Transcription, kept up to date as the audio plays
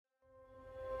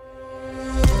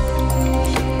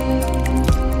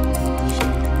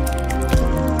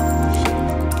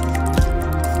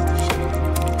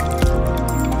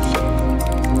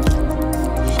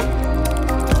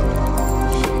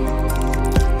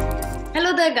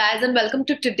Hello there, guys, and welcome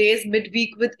to today's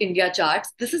Midweek with Indiacharts.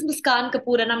 This is Muskan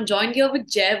Kapoor, and I'm joined here with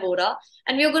Jay Vora,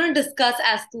 and we are going to discuss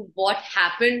as to what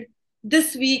happened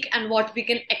this week and what we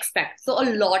can expect. So, a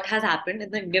lot has happened in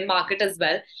the Indian market as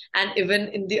well, and even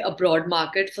in the abroad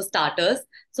market for starters.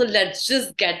 So, let's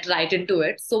just get right into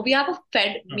it. So, we have a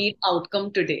Fed meet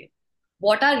outcome today.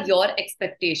 What are your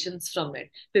expectations from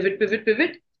it? Pivot, pivot,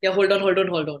 pivot. Yeah, hold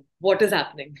on. What is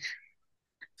happening?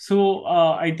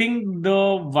 I think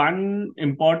the one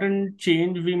important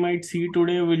change we might see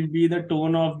today will be the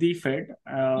tone of the Fed,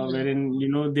 wherein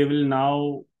they will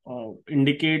now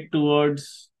indicate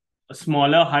towards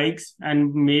smaller hikes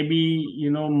and maybe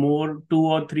more 2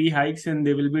 or 3 hikes, and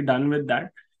they will be done with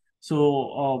that.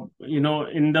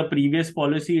 In the previous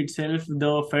policy itself,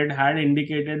 the Fed had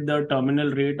indicated the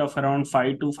terminal rate of around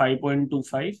 5 to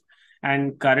 5.25,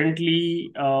 and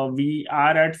currently we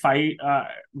are at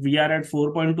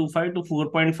 4.25 to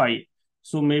 4.5.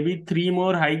 So maybe three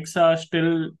more hikes are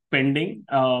still pending,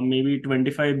 maybe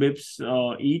 25 bips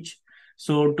each.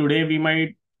 So today we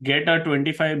might get a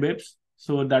 25 bips.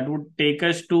 So that would take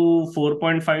us to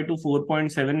 4.5 to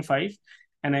 4.75.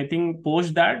 And I think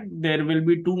post that there will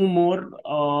be two more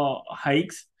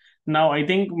hikes. Now, I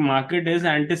think market is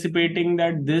anticipating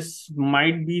that this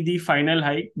might be the final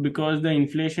hike because the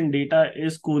inflation data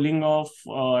is cooling off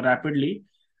rapidly.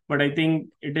 But I think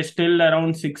it is still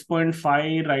around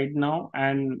 6.5 right now.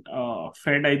 And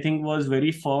Fed, I think, was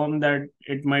very firm that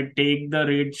it might take the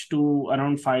rates to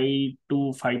around 5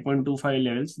 to 5.25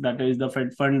 levels. That is the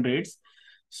Fed fund rates.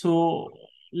 So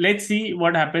let's see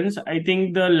what happens. I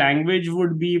think the language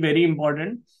would be very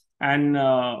important, and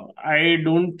I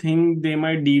don't think they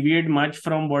might deviate much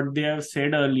from what they have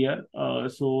said earlier.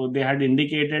 So they had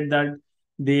indicated that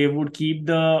they would keep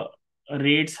the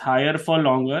rates higher for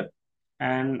longer,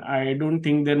 and I don't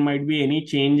think there might be any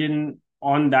change in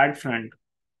on that front.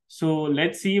 So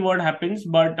let's see what happens.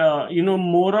 But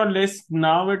more or less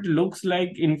now it looks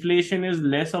like inflation is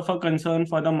less of a concern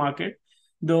for the market.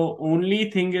 The only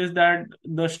thing is that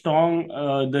the strong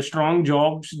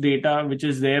jobs data which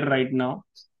is there right now.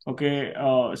 Okay,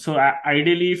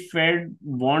 ideally, Fed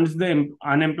wants the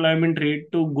unemployment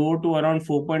rate to go to around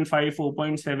 4.5,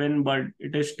 4.7, but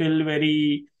it is still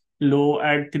very low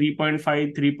at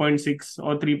 3.5, 3.6,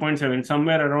 or 3.7,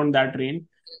 somewhere around that range.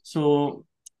 So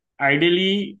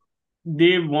ideally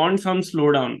they want some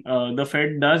slowdown. The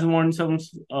Fed does want some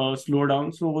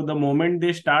slowdown. So the moment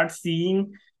they start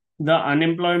seeing the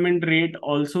unemployment rate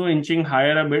also inching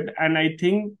higher a bit, and I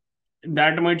think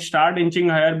that might start inching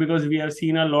higher because we have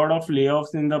seen a lot of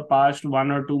layoffs in the past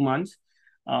 1 or 2 months.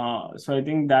 So I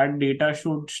think that data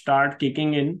should start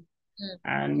kicking in,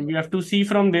 and we have to see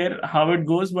from there how it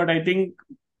goes. But I think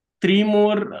three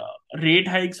more rate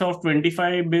hikes of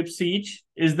 25 bips each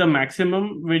is the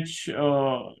maximum, which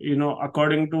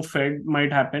according to Fed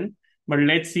might happen. But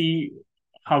let's see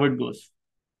how it goes.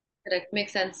 Correct,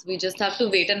 makes sense. We just have to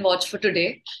wait and watch for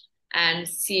today and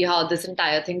see how this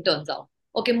entire thing turns out.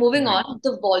 Okay, moving Right. on.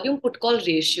 The volume put call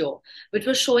ratio, which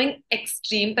was showing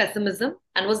extreme pessimism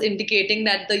and was indicating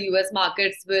that the US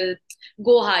markets will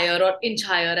go higher or inch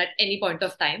higher at any point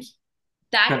of time.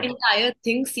 That Correct. entire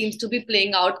thing seems to be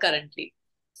playing out currently.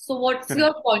 So, what's Correct.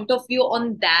 your point of view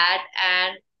on that?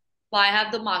 And why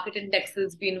have the market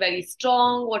indexes been very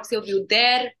strong? What's your view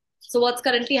there? So, what's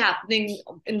currently happening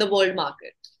in the world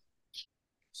market?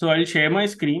 So I'll share my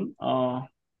screen. So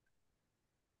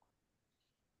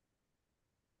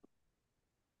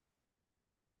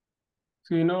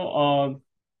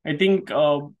I think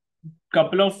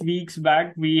couple of weeks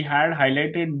back we had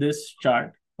highlighted this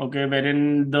chart, okay,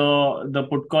 wherein the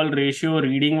put call ratio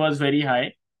reading was very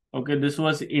high. Okay, this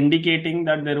was indicating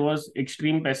that there was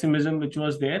extreme pessimism which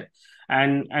was there,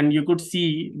 and you could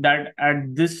see that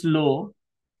at this low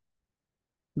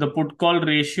the put call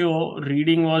ratio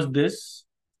reading was this.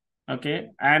 Okay,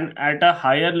 and at a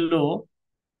higher low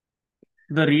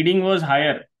the reading was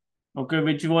higher. Okay,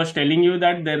 which was telling you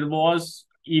that there was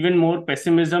even more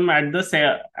pessimism at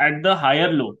the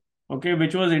higher low. Okay,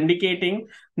 which was indicating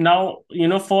now,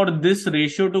 for this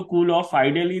ratio to cool off,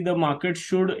 ideally the market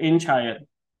should inch higher.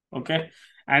 Okay,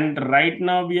 and right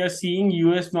now we are seeing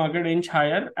US market inch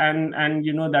higher, and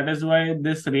that is why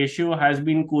this ratio has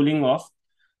been cooling off.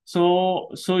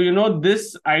 So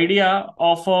this idea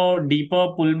of a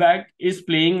deeper pullback is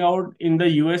playing out in the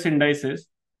US indices.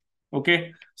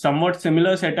 Okay, somewhat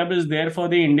similar setup is there for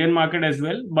the Indian market as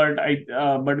well, but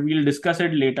we'll discuss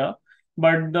it later.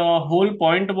 But the whole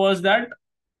point was that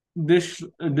this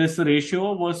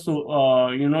ratio was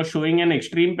showing an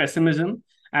extreme pessimism,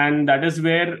 and that is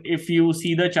where, if you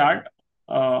see the chart,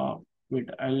 wait,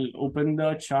 I'll open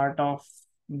the chart of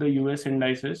the US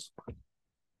indices.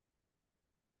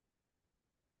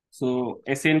 So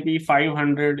S&P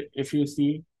 500, if you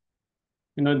see,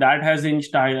 that has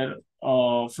inched higher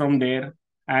from there.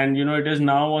 And, it is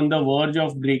now on the verge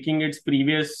of breaking its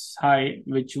previous high,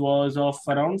 which was of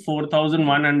around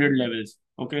 4,100 levels.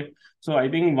 Okay. So I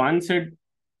think once it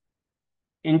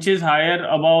inches higher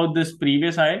above this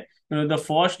previous high, the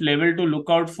first level to look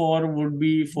out for would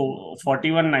be for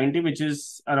 4190, which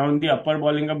is around the upper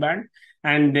Bollinger Band.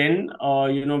 And then,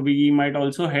 we might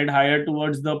also head higher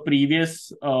towards the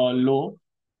previous low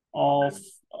of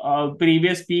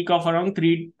previous peak of around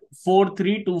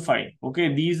 34325.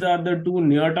 Okay, these are the two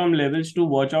near-term levels to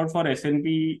watch out for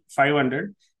S&P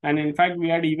 500. And in fact, we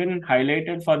had even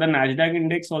highlighted for the Nasdaq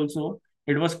index also.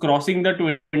 It was crossing the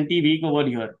 20 week over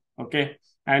here. Okay,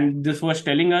 and this was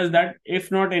telling us that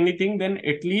if not anything, then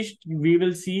at least we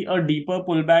will see a deeper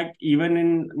pullback even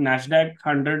in Nasdaq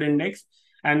 100 index,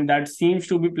 and that seems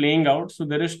to be playing out. So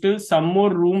there is still some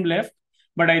more room left,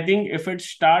 but I think if it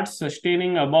starts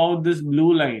sustaining above this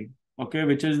blue line, okay,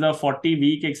 which is the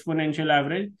 40-week exponential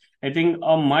average, I think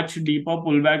a much deeper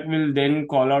pullback will then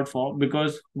call out for,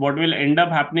 because what will end up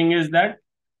happening is that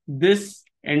this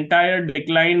entire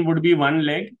decline would be one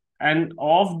leg, and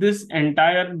of this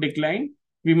entire decline,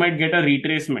 we might get a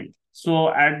retracement. So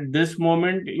at this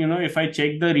moment, if I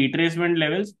check the retracement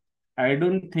levels, I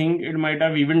don't think it might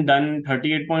have even done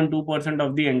 38.2%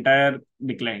 of the entire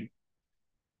decline.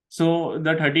 So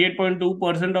the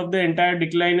 38.2% of the entire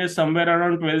decline is somewhere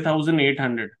around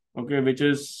 12,800, okay, which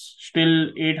is still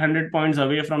 800 points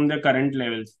away from the current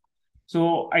levels.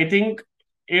 So I think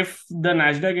if the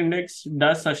Nasdaq index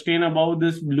does sustain above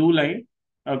this blue line,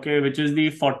 okay, which is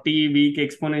the 40-week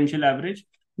exponential average,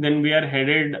 then we are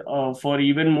headed for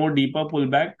even more deeper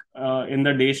pullback in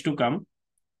the days to come.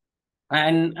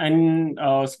 And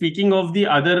speaking of the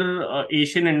other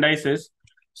Asian indices,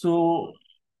 so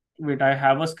wait, I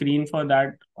have a screen for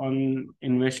that on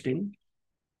investing.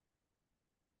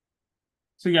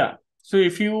 So yeah, so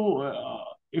if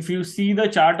you see the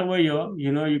chart over here,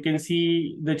 you can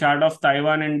see the chart of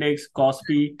Taiwan index,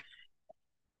 Kospi.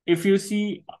 If you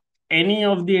see any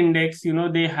of the index,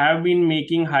 they have been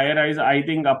making higher highs. I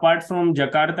think apart from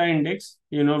Jakarta index,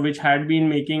 which had been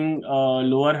making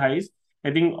lower highs, I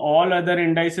think all other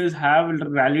indices have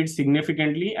rallied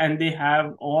significantly, and they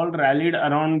have all rallied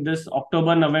around this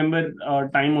October, November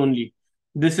time only.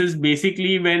 This is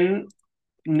basically when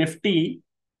Nifty,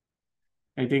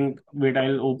 I think, wait,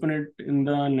 I'll open it in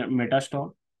the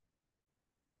MetaStock.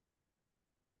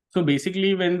 So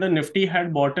basically, when the Nifty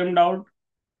had bottomed out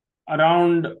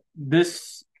around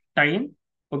this time,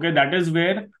 okay, that is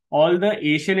where all the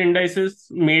Asian indices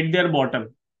made their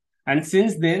bottom. And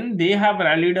since then, they have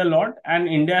rallied a lot, and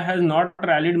India has not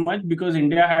rallied much because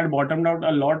India had bottomed out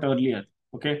a lot earlier.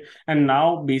 Okay. And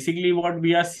now, basically, what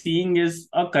we are seeing is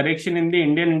a correction in the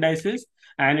Indian indices.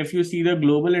 And if you see the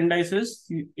global indices,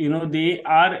 they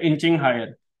are inching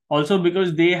higher. Also,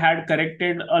 because they had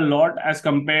corrected a lot as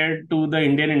compared to the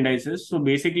Indian indices. So,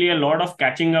 basically, a lot of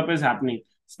catching up is happening,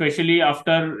 especially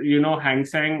after, Hang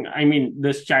Seng, I mean,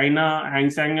 this China, Hang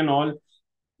Seng, and all,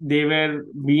 they were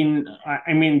being,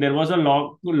 I mean, there was a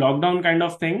lockdown kind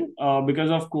of thing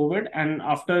because of COVID, and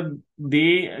after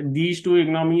these two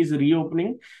economies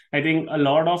reopening, I think a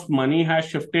lot of money has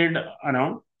shifted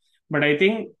around. But I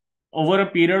think over a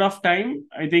period of time,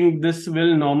 I think this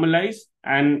will normalize,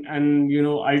 and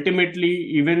ultimately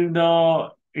even the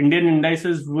Indian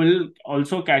indices will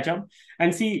also catch up.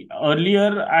 And see,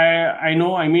 earlier, I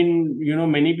know, I mean,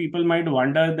 many people might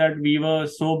wonder that we were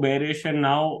so bearish and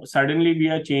now suddenly we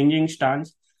are changing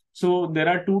stance. So there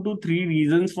are 2 to 3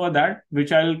 reasons for that,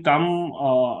 which I'll come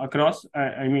across.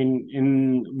 I mean,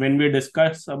 in when we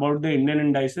discuss about the Indian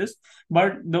indices.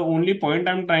 But the only point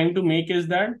I'm trying to make is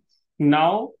that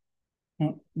now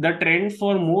the trend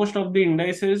for most of the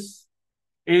indices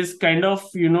is kind of,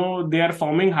 they are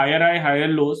forming higher high, higher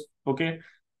lows. Okay.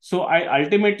 So I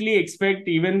ultimately expect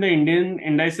even the Indian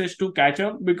indices to catch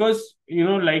up, because,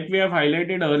 like we have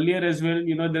highlighted earlier as well,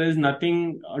 there is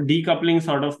nothing decoupling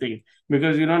sort of thing,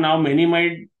 because, now many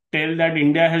might tell that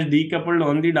India has decoupled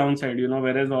on the downside,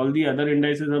 whereas all the other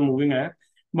indices are moving higher.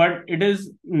 But it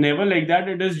is never like that.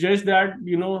 It is just that,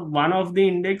 one of the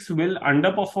index will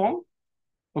underperform.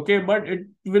 Okay, but it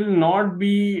will not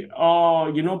be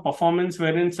performance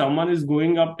wherein someone is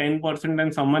going up 10%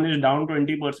 and someone is down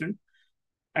 20%.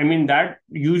 I mean, that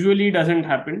usually doesn't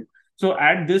happen. So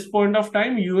at this point of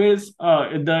time,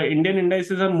 the Indian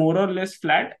indices are more or less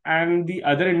flat, and the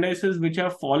other indices which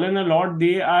have fallen a lot,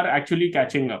 they are actually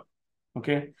catching up.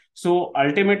 Okay. So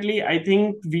ultimately, I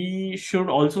think we should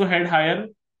also head higher.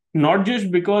 not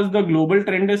just because the global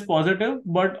trend is positive,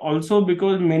 but also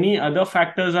because many other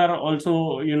factors are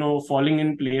also, falling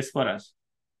in place for us.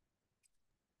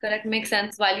 Correct, makes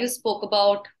sense. While you spoke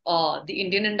about the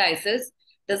Indian indices,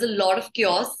 there's a lot of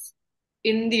chaos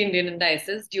in the Indian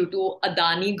indices due to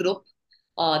Adani Group.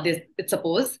 It's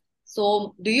supposed.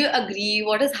 So, do you agree?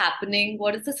 What is happening?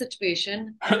 What is the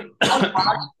situation, and how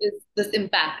large is this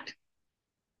impact?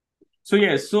 So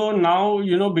yes, so now,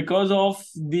 because of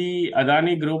the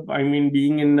Adani Group, I mean,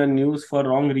 being in the news for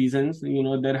wrong reasons,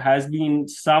 there has been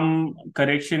some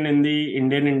correction in the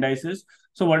Indian indices.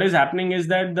 So what is happening is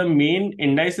that the main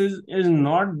indices is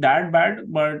not that bad,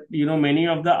 but many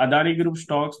of the Adani Group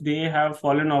stocks, they have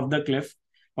fallen off the cliff.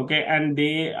 Okay, and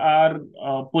they are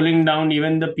pulling down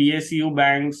even the PSU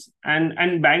banks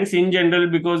and banks in general,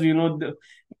 because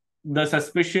the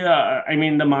suspicion, I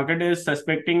mean, the market is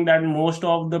suspecting that most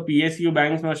of the PSU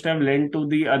banks must have lent to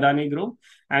the Adani Group.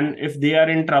 And if they are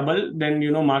in trouble, then,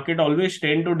 market always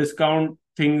tend to discount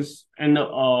things. And,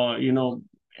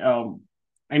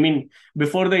 I mean,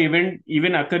 before the event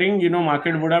even occurring,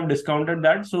 market would have discounted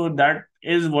that. So that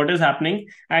is what is happening.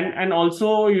 And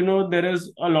also, there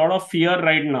is a lot of fear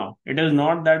right now. It is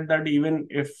not that even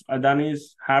if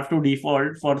Adanis have to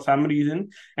default for some reason,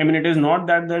 I mean, it is not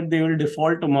that they will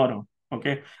default tomorrow.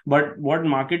 Okay. But what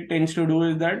market tends to do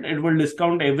is that it will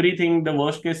discount everything, the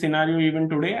worst case scenario even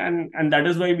today. And that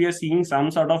is why we are seeing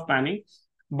some sort of panic.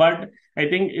 But I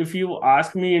think if you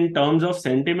ask me in terms of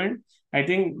sentiment, I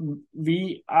think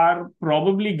we are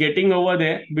probably getting over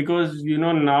there, because,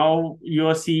 now you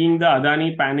are seeing the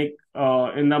Adani panic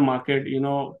in the market.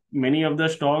 Many of the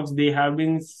stocks, they have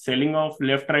been selling off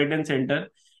left, right, and center.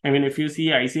 I mean, if you see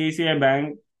ICICI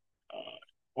Bank,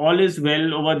 all is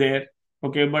well over there.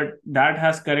 Okay, but that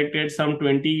has corrected some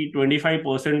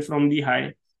 20-25% from the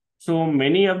high. So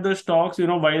many of the stocks,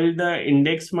 while the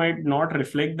index might not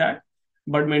reflect that,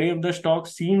 but many of the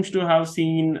stocks seems to have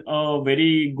seen a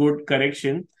very good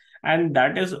correction. And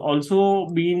that is also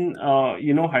been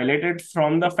highlighted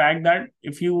from the fact that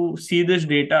if you see this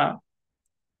data.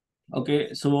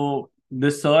 Okay, so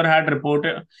this sir had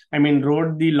reported, I mean,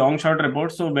 wrote the long short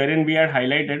report, so wherein we had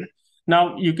highlighted.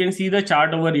 Now you can see the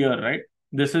chart over here, right?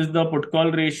 This is the put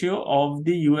call ratio of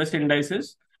the US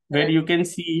indices, where Correct. you can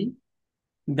see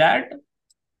that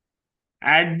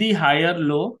at the higher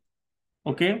low,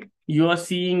 okay, you are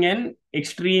seeing an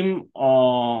extreme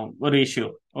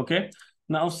ratio. Okay,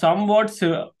 now somewhat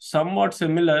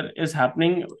similar is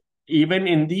happening even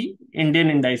in the Indian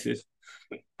indices.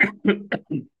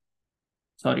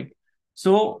 Sorry.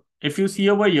 So if you see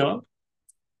over here,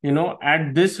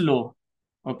 at this low,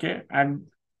 okay, and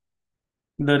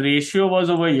the ratio was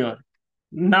over here.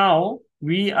 Now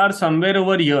we are somewhere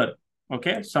over here,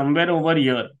 okay, somewhere over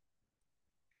here.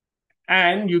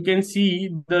 And you can see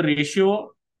the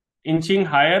ratio inching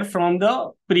higher from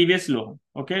the previous low.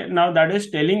 Okay, now that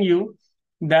is telling you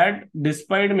that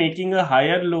despite making a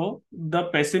higher low, the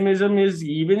pessimism is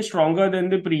even stronger than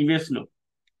the previous low.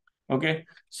 Okay,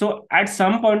 so at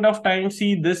some point of time,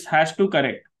 see, this has to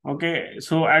correct. Okay,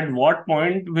 so at what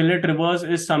point will it reverse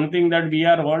is something that we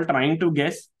are all trying to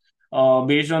guess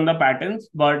based on the patterns.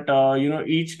 But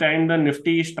each time the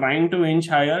Nifty is trying to inch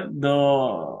higher,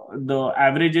 the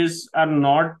averages are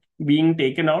not being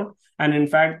taken out, and in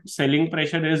fact selling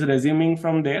pressure is resuming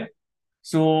from there.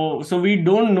 So we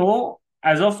don't know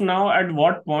as of now at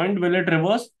what point will it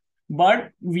reverse,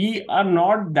 but we are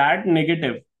not that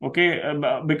negative. Okay,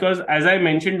 because as I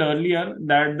mentioned earlier,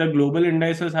 that the global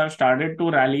indices have started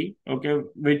to rally. Okay,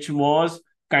 which was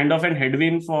kind of an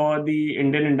headwind for the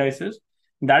Indian indices.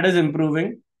 That is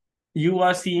improving. You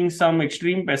are seeing some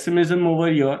extreme pessimism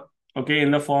over here. Okay,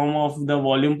 in the form of the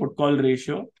volume put call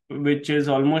ratio, which is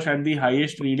almost at the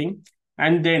highest reading.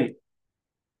 And then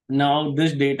now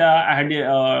this data I had,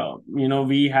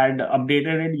 we had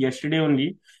updated it yesterday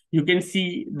only. You can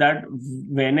see that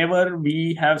whenever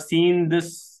we have seen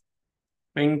this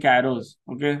pink arrows,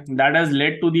 okay, that has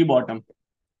led to the bottom.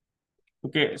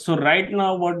 Okay, so right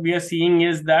now what we are seeing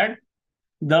is that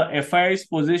the FI's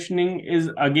positioning is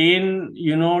again,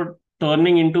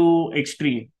 turning into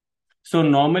extreme. So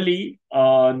normally,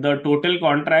 the total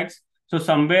contracts, so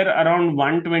somewhere around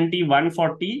 120,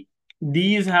 140,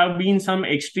 these have been some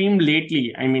extreme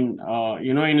lately. I mean,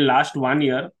 in last 1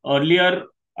 year, earlier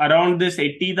around this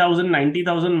 80,000,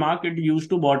 90,000 mark, it used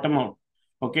to bottom out.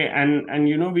 Okay. And,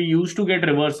 we used to get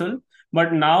reversal,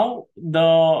 but now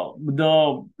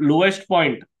the lowest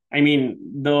point, I mean,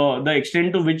 the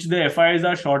extent to which the FIs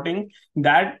are shorting,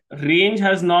 that range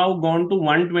has now gone to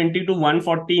 120 to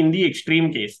 140 in the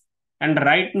extreme case. And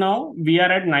right now we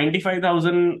are at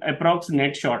 95,000 approx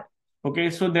net short.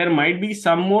 Okay, so there might be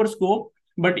some more scope,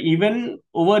 But even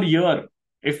over here,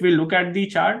 if we look at the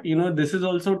chart, this is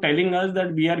also telling us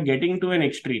that we are getting to an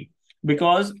extreme.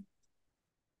 Because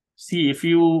see, if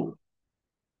you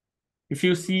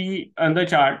see on the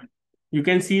chart, you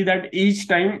can see that each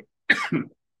time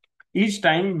each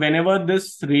time whenever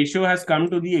this ratio has come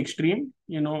to the extreme,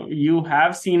 you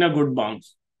have seen a good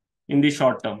bounce in the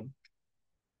short term.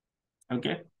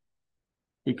 Okay,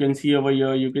 you can see over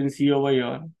here, you can see over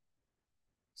here.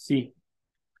 See,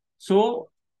 so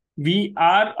we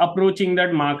are approaching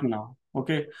that mark now.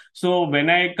 Okay, so when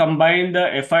I combine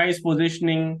the FI's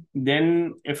positioning,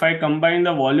 then if I combine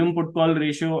the volume put call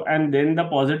ratio and then the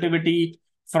positivity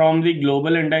from the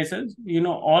global indices,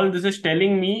 all this is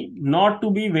telling me not to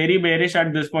be very bearish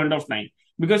at this point of time.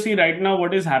 Because see, right now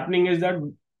what is happening is that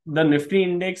the Nifty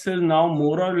index is now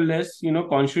more or less,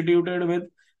 constituted with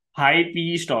high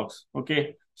PE stocks.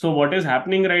 Okay, so what is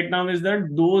happening right now is that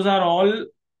those are all,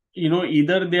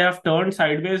 either they have turned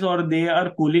sideways or they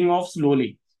are cooling off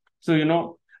slowly. So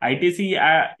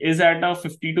ITC is at a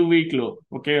 52-week low.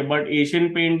 Okay, but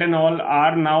Asian Paint and all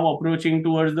are now approaching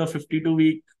towards the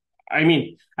 52-week. I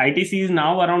mean, ITC is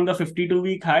now around the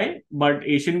 52-week high, but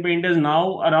Asian Paint is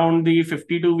now around the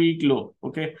 52-week low.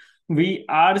 Okay, we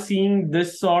are seeing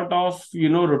this sort of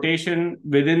rotation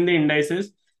within the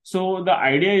indices. So the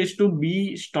idea is to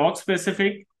be stock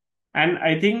specific, and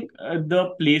I think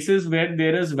the places where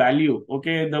there is value,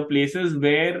 okay, the places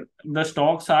where the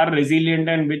stocks are resilient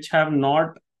and which have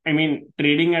not, I mean,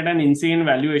 trading at an insane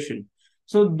valuation,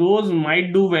 so those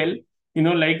might do well.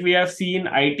 Like we have seen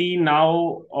IT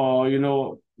now,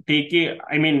 take a,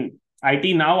 I mean,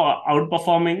 IT now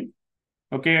outperforming.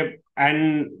 Okay,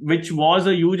 and which was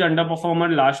a huge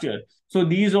underperformer last year. So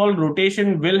these all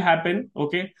rotation will happen.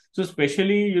 Okay, so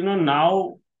especially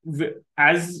now,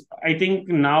 as I think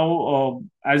now,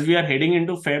 as we are heading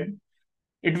into Feb,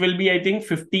 it will be, I think,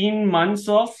 15 months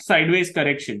of sideways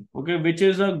correction. Okay, which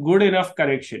is a good enough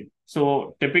correction.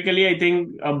 So typically I think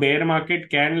a bear market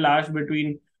can last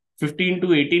between 15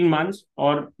 to 18 months,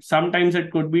 or sometimes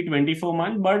it could be 24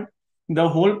 months. But the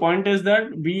whole point is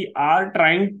that we are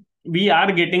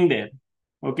getting there.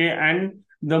 Okay, and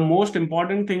the most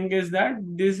important thing is that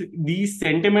these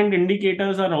sentiment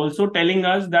indicators are also telling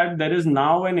us that there is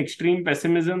now an extreme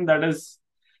pessimism that is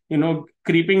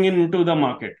creeping into the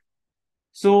market.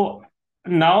 So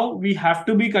now we have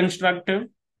to be constructive.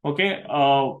 Okay,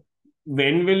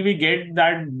 when will we get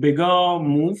that bigger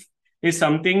move is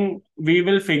something we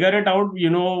will figure it out,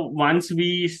 once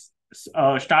we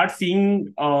start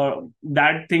seeing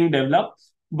that thing develop.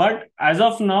 But as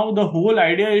of now, the whole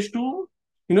idea is to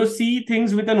see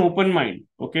things with an open mind.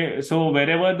 Okay, so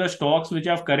wherever the stocks which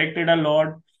have corrected a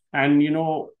lot, and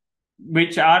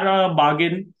which are a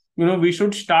bargain, we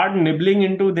should start nibbling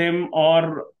into them,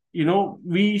 or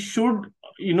we should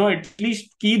at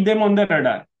least keep them on the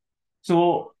radar.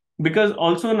 So because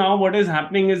also now what is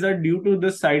happening is that due to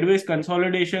this sideways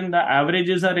consolidation, the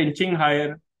averages are inching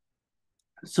higher.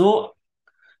 So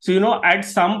at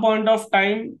some point of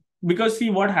time, because see,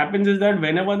 what happens is that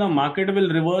whenever the market will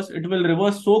reverse, it will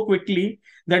reverse so quickly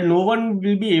that no one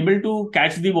will be able to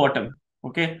catch the bottom.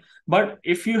 Okay, but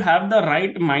if you have the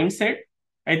right mindset,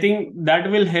 I think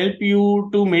that will help you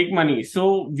to make money.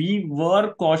 So we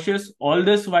were cautious all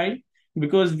this while,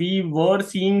 because we were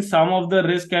seeing some of the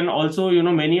risk, and also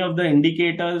many of the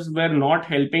indicators were not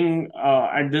helping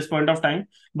at this point of time.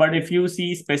 But if you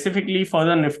see specifically for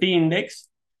the Nifty index,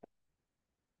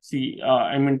 see,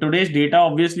 I mean, today's data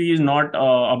obviously is not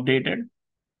updated,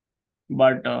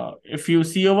 but if you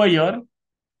see over here,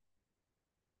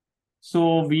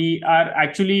 so we are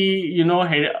actually,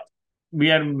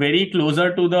 we are very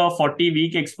closer to the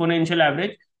 40-week exponential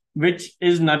average, which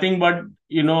is nothing but,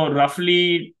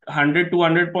 roughly 100,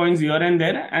 200 points here and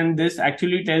there. And this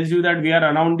actually tells you that we are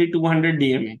around the 200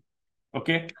 DMA.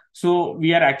 Okay, so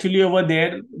we are actually over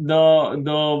there.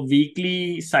 The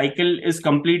weekly cycle is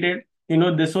completed.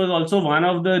 This was also one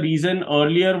of the reason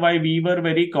earlier why we were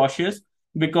very cautious,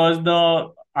 because the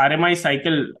RMI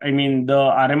cycle, I mean the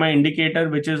RMI indicator,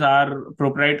 which is our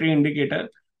proprietary indicator,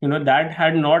 that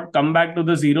had not come back to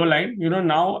the zero line.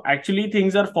 Now actually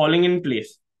things are falling in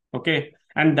place. Okay,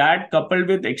 and that coupled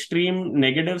with extreme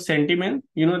negative sentiment,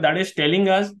 that is telling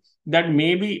us that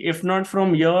maybe if not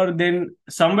from here, then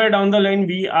somewhere down the line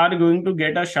we are going to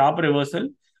get a sharp reversal.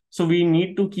 So we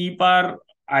need to keep our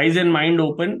eyes and mind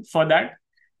open for that,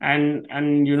 and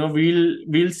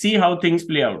we'll see how things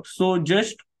play out. So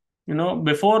just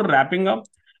before wrapping up,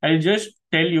 I'll just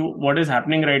tell you what is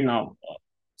happening right now.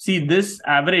 See, this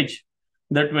average,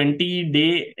 the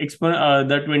 20-day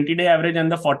average and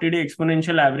the 40-day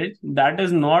exponential average, that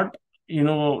is not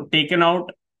taken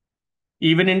out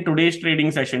even in today's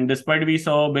trading session, despite we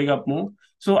saw a big up move.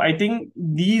 So I think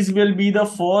these will be the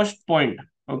first point.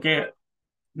 Okay.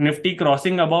 Nifty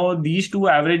crossing above these two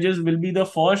averages will be the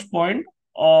first point,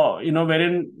 or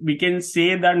wherein we can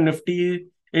say that Nifty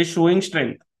is showing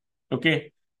strength.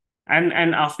 Okay.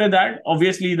 And after that,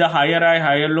 obviously the higher high,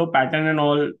 higher low pattern and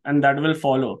all, and that will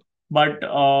follow. But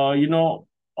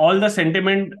all the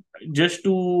sentiment, just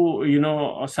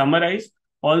to summarize,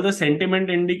 all the sentiment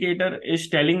indicator is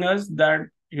telling us that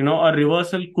a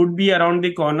reversal could be around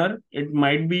the corner. It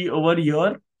might be over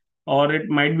here, or it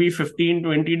might be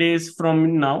 15-20 days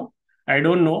from now. I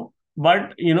don't know.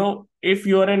 But if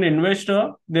you're an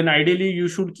investor, then ideally you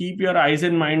should keep your eyes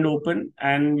and mind open,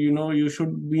 and you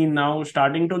should be now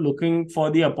starting to looking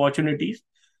for the opportunities.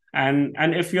 And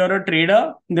if you're a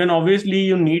trader, then obviously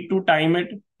you need to time it.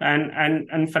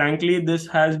 And frankly, this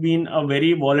has been a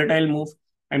very volatile move.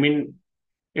 I mean,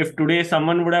 if today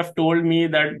someone would have told me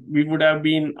that we would have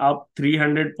been up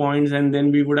 300 points and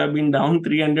then we would have been down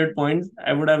 300 points,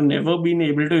 I would have never been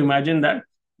able to imagine that.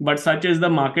 But such is the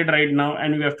market right now,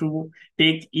 and we have to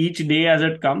take each day as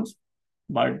it comes.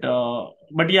 But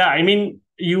yeah, I mean,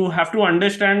 you have to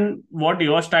understand what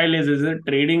your style is. Is it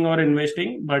trading or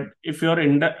investing? But if you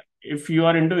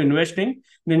are into investing,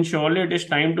 then surely it is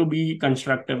time to be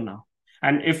constructive now.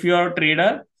 And if you are a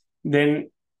trader,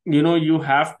 then you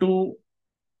have to,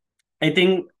 I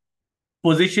think,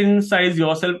 position size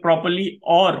yourself properly,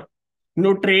 or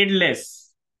trade less.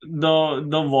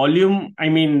 The volume, I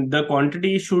mean, the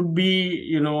quantity should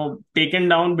be taken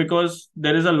down, because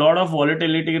there is a lot of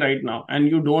volatility right now, and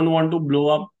you don't want to blow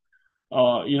up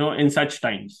in such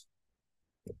times.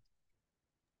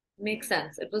 Makes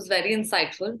sense. It was very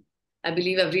insightful. I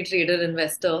believe every trader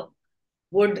investor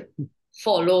would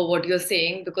follow what you're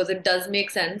saying because it does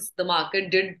make sense. The market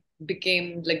did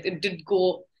became like it did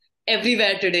go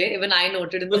everywhere today. Even I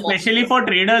noted in the morning. Especially for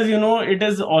traders, it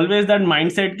is always that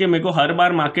mindset कि मेरे को हर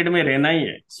बार market में रहना ही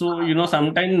है. So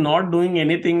sometimes not doing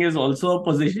anything is also a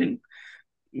position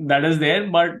that is there.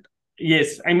 But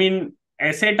yes, I mean,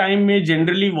 ऐसे time में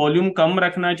generally volume कम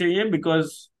रखना चाहिए, बिकॉज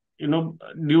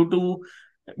ड्यू टू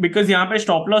बिकॉज यहाँ पे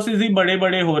स्टॉप लॉसेस ही बड़े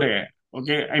बड़े हो रहे हैं.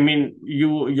 Okay, I mean,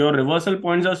 your reversal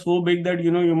points are so big that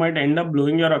you might end up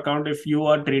blowing your account if you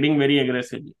are trading very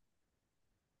aggressively.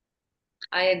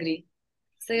 I agree.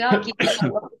 So yeah, keeping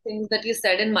all of the things that you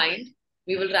said in mind,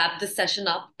 we will wrap this session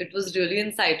up. It was really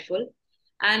insightful.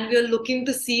 And we are looking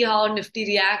to see how Nifty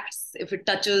reacts, if it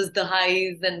touches the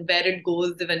highs and where it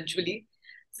goes eventually.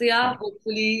 So yeah,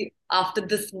 hopefully after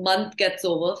this month gets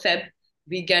over, Feb,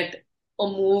 we get a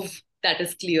move that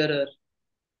is clearer.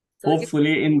 So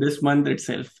Hopefully in this month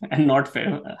itself, and not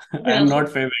fair. I am not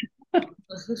fair.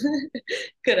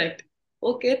 correct.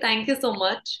 Okay, thank you so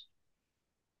much.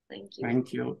 Thank you.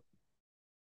 Thank you.